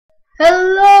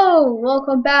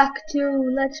welcome back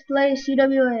to Let's Play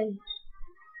CWA.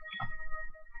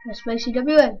 Let's Play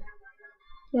CWA.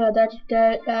 Yeah,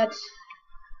 that's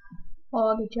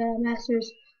all the Jedi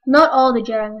Masters. Not all the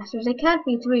Jedi Masters. They can't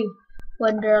be 3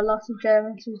 when there are lots of Jedi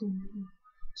Masters in the game.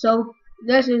 So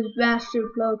this is Master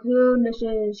Plo Koon, this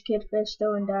is Kit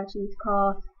Fisto, and that's Eve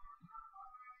Koth.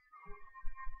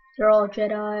 They're all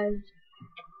Jedis.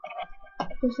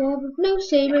 Because they have a blue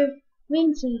saber,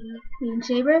 green saber,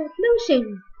 blue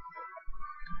saber.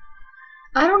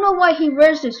 I don't know why he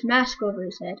wears this mask over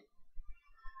his head.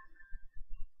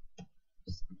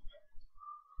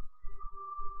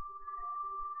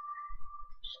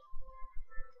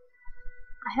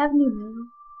 I have new mail.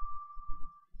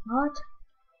 What?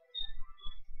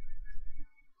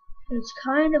 It's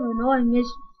kind of annoying,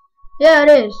 yeah, it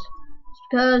is.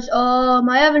 Because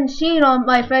I haven't seen all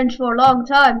my friends for a long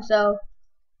time, so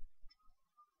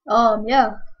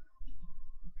yeah.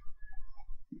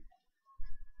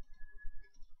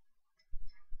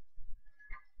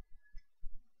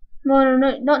 No,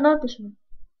 not this one.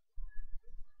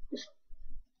 This one.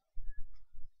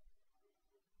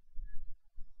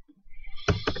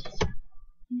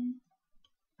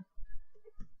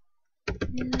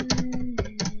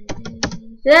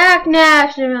 Zach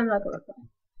Nash, I'm not gonna reply.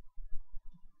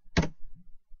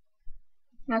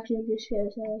 Actually, I'm just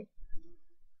gonna say.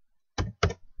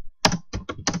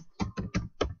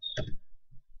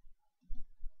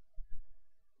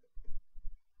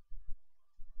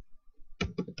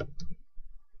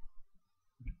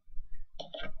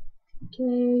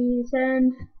 Okay,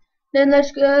 then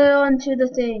let's go on to the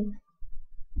thing.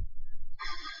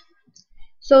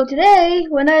 So today,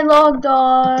 when I logged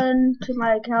on to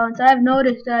my account, I've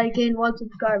noticed that I gained 1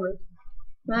 subscriber.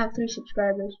 I have 3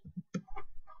 subscribers.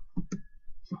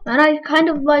 And I kind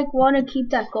of like want to keep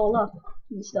that goal up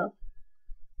and stuff.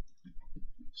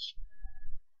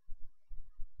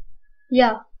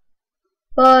 Yeah.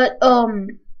 But,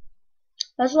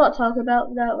 let's not talk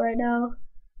about that right now.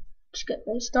 Just get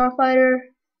the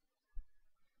Starfighter.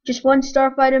 Just 1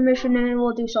 Starfighter mission and then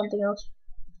we'll do something else.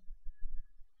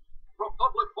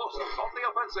 Republic forces on the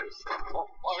offensive. The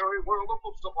fiery world of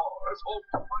Mustafar has hoped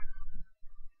to find.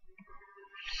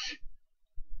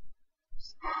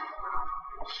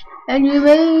 And you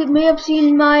may have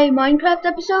seen my Minecraft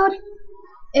episode.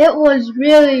 It was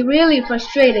really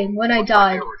frustrating when I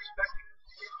died.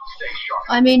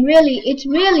 I mean, it's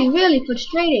really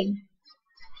frustrating.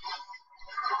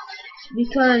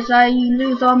 Because I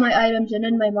lose all my items and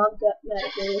then my mom got mad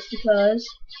at me. It's because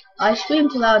I scream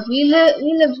too loud.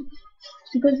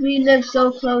 Because we live so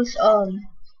close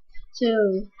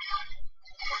to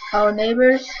our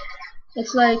neighbors.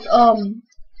 It's like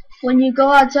when you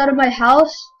go outside of my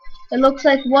house, it looks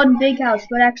like one big house,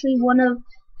 but actually one of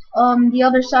the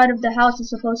other side of the house is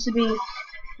supposed to be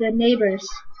the neighbors.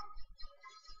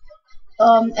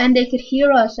 And they could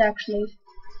hear us actually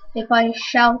if I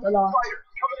shout a lot.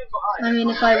 I mean,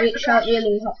 if I shout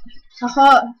really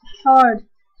hard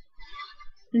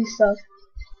and stuff.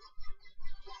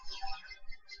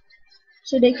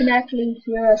 So they can actually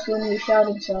hear us when we shout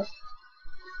and stuff.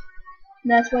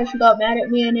 And that's why she got mad at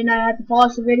me, and then I had to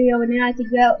pause the video, and then I had to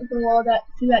go all that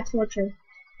through that torture.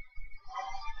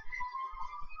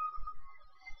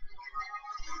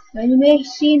 And you may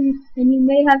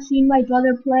have seen my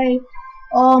brother play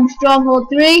Stronghold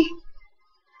 3.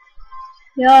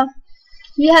 Yeah.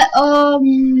 He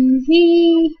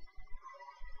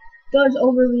does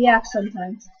overreact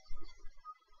sometimes.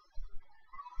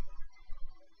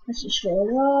 Let's destroy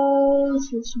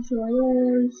those. Let's destroy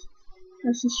those.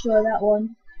 Let's destroy that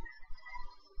one.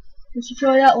 Let's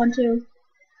destroy that one too,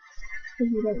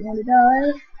 because we don't want to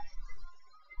die.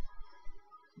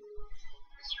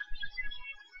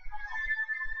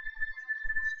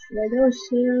 Destroy those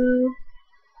two.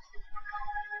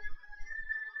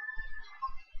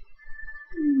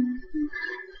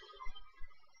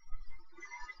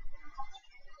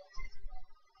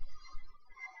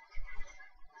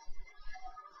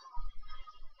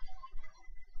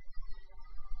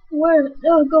 Where?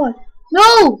 Oh god.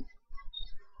 No!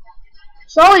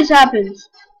 This always happens.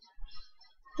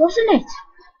 Doesn't it?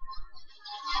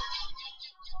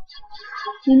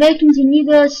 We may continue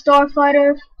the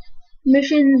Starfighter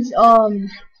missions,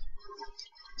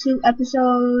 2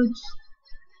 episodes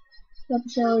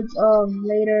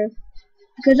later.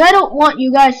 Because I don't want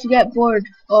you guys to get bored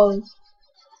of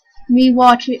me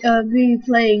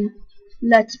playing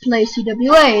Let's Play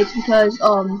CWA.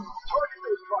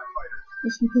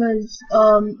 It's because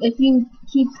if you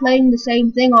keep playing the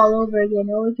same thing all over again,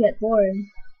 it will get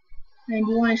boring, and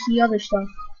you want to see other stuff.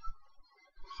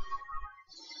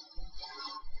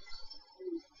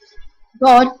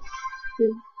 God.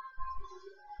 sleeping.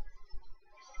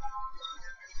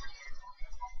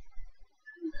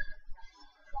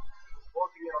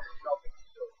 Closing in on the shopping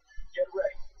facility. Get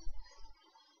ready.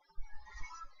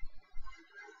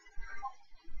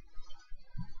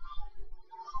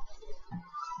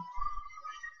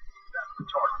 That's the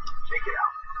target. Take it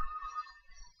out.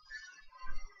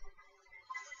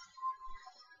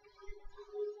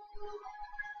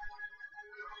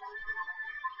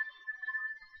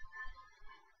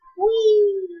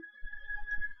 Whee!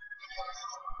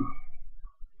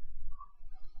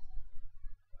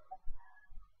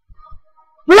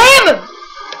 Blame him! Nice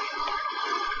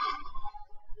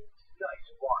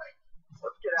flying.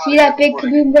 Let's get out See of that here big before they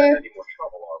kaboom send there? any more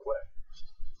trouble our way.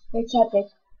 It's epic.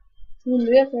 It's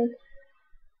real quick.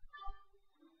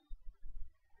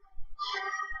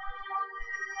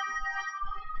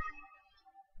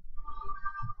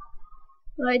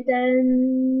 Right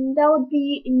then, that would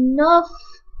be enough.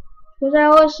 Because I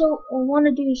also want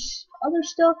to do other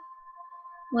stuff.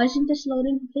 Why isn't this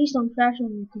loading? Please don't crash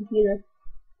on your computer.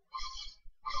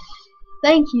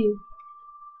 Thank you.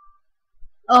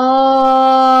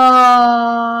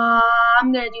 I'm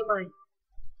gonna do mine.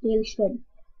 Daily spin.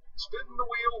 Spin the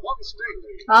wheel once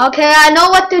daily. Okay, I know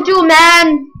what to do,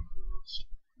 man.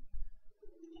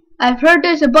 I've heard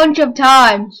this a bunch of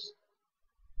times.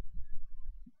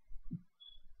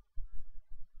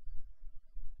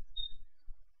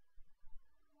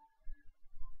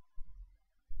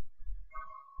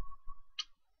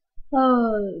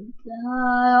 Oh,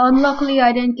 unluckily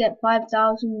I didn't get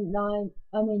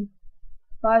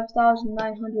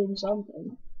 5,900 and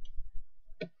something.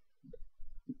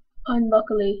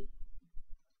 Unluckily.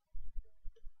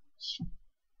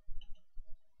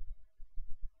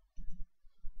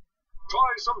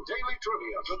 Try some daily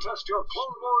trivia to test your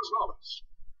Clone Wars knowledge.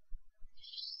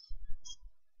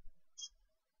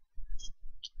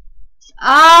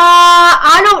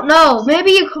 I don't know.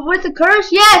 Maybe with the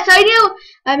curse? Yes, I do.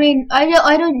 I mean,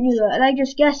 I don't do that. I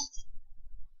just guessed.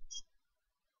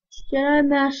 Jedi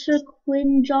Master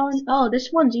Quinn John. Oh,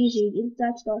 this one's easy.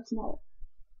 That's not small.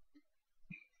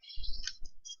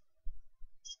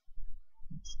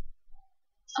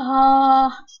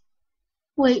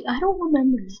 Wait, I don't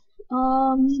remember.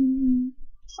 Oh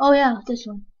yeah, this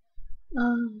one.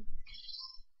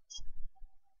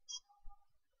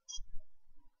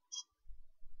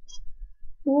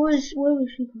 What was she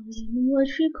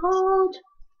called?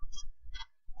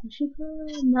 Was she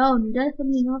called? No,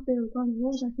 definitely not Bail Organa.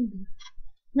 What was I thinking?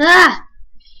 Ah!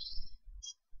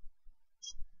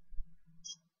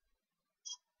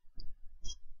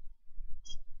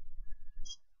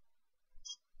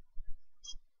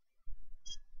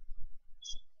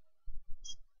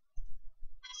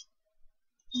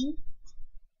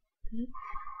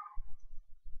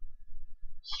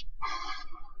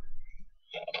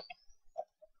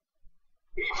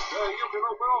 Each day you can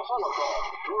open a hologram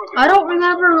to reveal I don't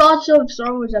remember lots of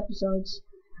Star Wars episodes,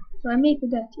 so I may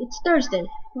forget. It's Thursday.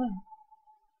 Wow.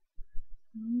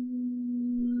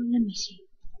 Let me see.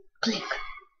 Click.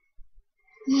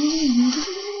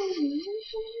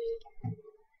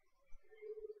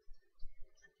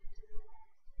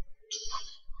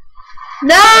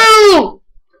 No!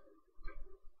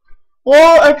 Or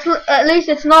at least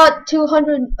it's not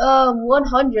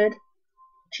 100,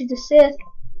 which is the Sith.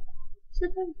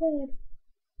 Sith are bad.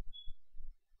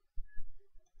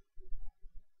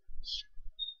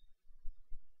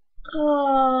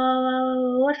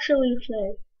 What shall we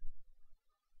play?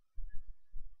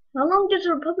 How long does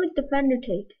the Republic Defender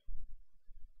take?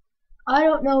 I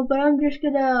don't know, but I'm just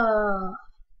gonna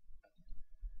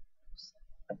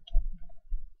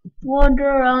wander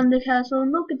around the castle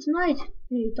and look, it's night.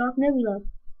 Hey, Dark Nebula.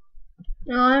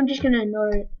 No, I'm just gonna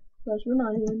ignore it, because we're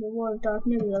not even in the war of Dark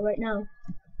Nebula right now.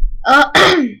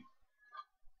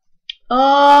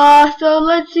 So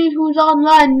let's see who's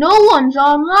online. No one's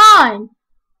online!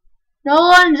 No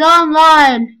one's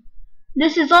online!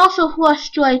 This is also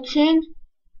frustrating.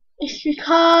 It's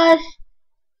because...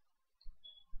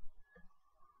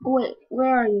 Wait,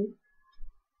 where are you?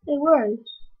 Hey, where are you?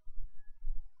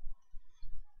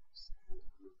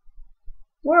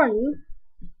 Where are you?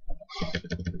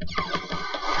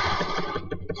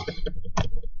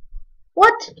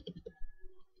 What?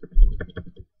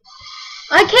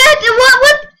 I can't.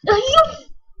 What?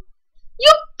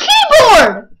 You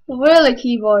keyboard. Really,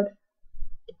 keyboard.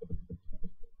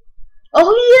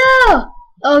 Oh yeah.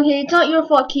 Okay, it's not your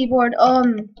fault, keyboard. I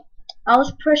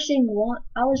was pressing one.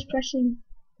 I was pressing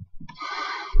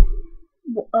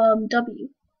W.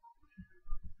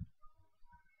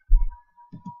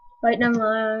 Right, never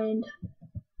mind.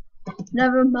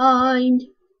 Never mind.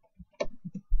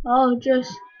 I'll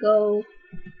just go.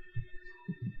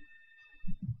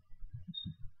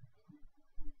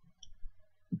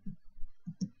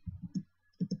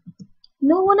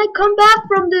 No, when I come back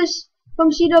from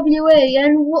CWA,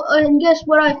 and guess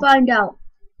what I find out?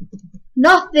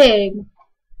 Nothing.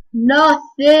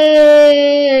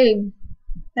 Nothing.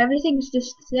 Everything's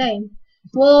just the same.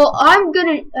 Well, I'm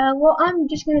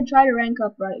just gonna try to rank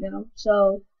up right now.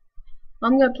 So,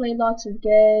 I'm gonna play lots of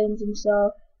games and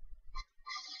stuff.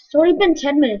 It's already been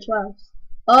 10 minutes. Wow.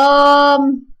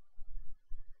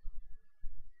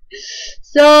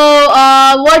 So,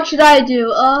 what should I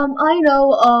do? I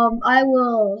know. I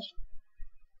will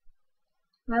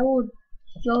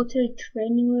go to the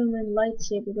training room and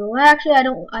lightsaber. Well, actually, I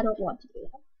don't want to do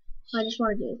that. I just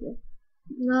want to do it here.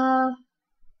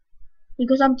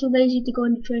 Because I'm too lazy to go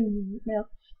in the training room now.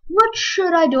 What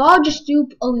should I do? I'll just do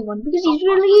Obi-Wan because he's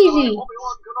really easy.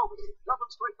 Obi-Wan Kenobi,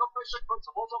 demonstrate the basic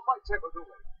principles of lightsaber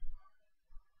dueling.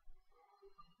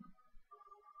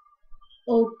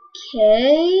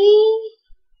 Okay.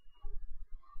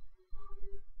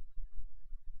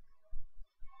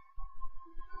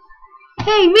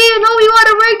 Hey, me and Obi-Wan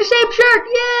are wearing the same shirt!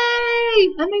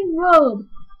 Yay! I mean robe.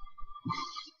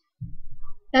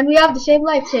 And we have the same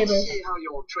lightsaber. Let's see how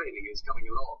your training is coming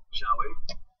along, shall we?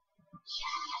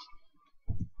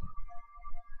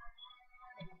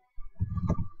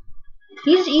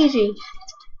 He's easy.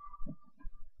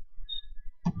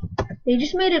 They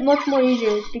just made it much more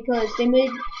easier because they made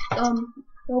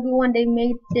Obi-Wan, they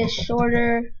made this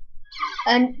shorter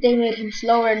and they made him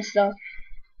slower and stuff.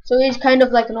 So he's kind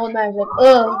of like an old man. He's like,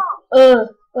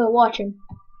 watch him.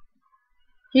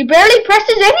 He barely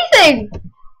presses anything.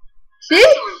 See?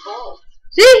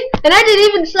 See? And I didn't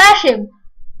even slash him.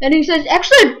 And he says,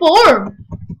 excellent form.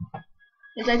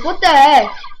 It's like, what the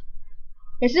heck?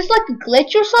 Is this like a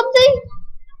glitch or something?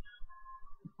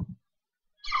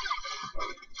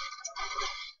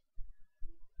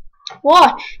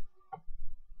 Watch.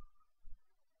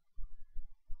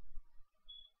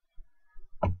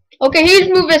 Okay, he's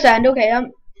moved his hand. Okay,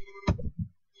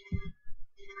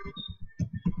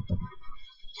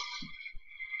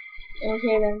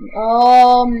 okay then.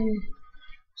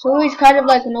 So he's kind of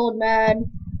like an old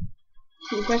man.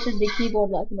 He presses the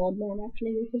keyboard like an old man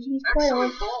actually because he's quite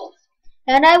old.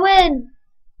 And I win.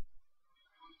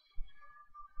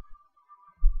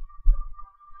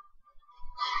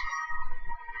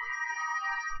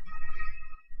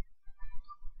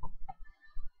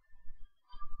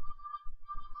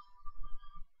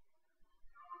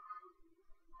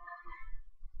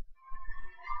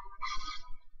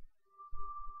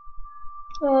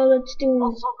 Let's do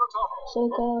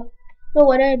Ahsoka. No,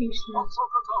 what did you say?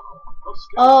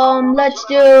 Let's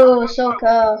do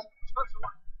Ahsoka.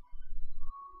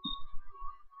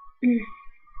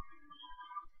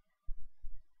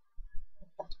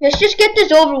 Let's just get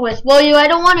this over with, will you? I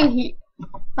don't want to hear.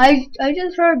 I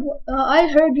just heard. I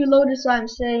heard you, Lotus. I'm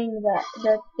saying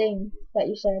that thing that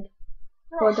you said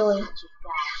we're doing.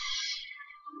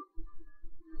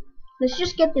 Let's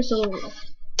just get this over with.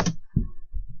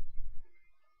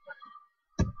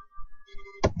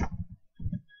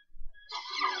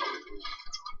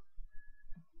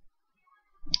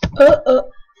 Oh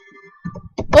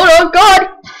no, God!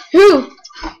 Who?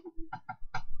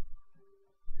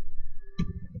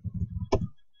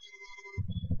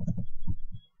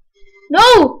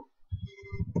 No!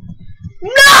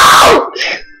 No!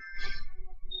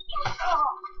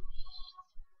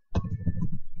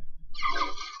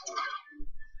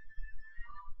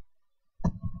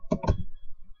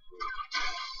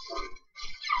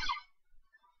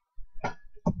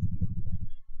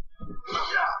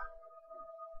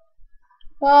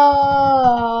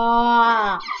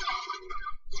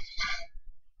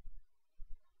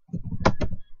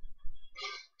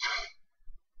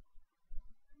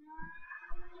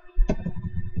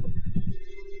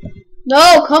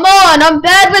 No, come on, I'm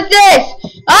bad with this!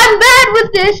 I'm bad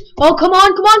with this! Oh, come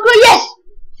on, come on, come on, yes!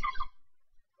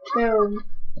 Boom.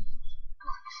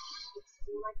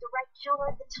 Seemed like the right killer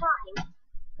at the time.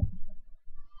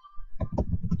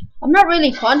 I'm not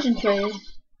really concentrating.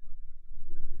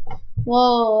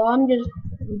 Whoa, I'm just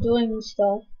doing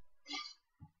stuff.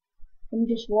 I'm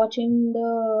just watching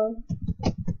the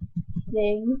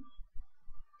thing.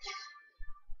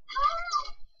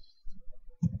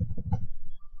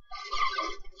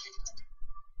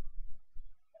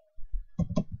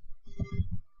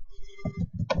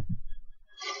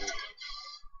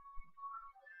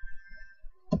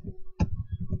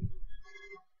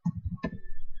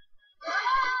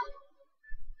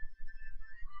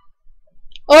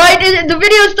 Alright, the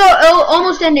video's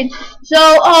almost ending. So,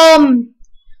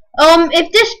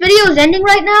 if this video is ending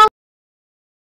right now,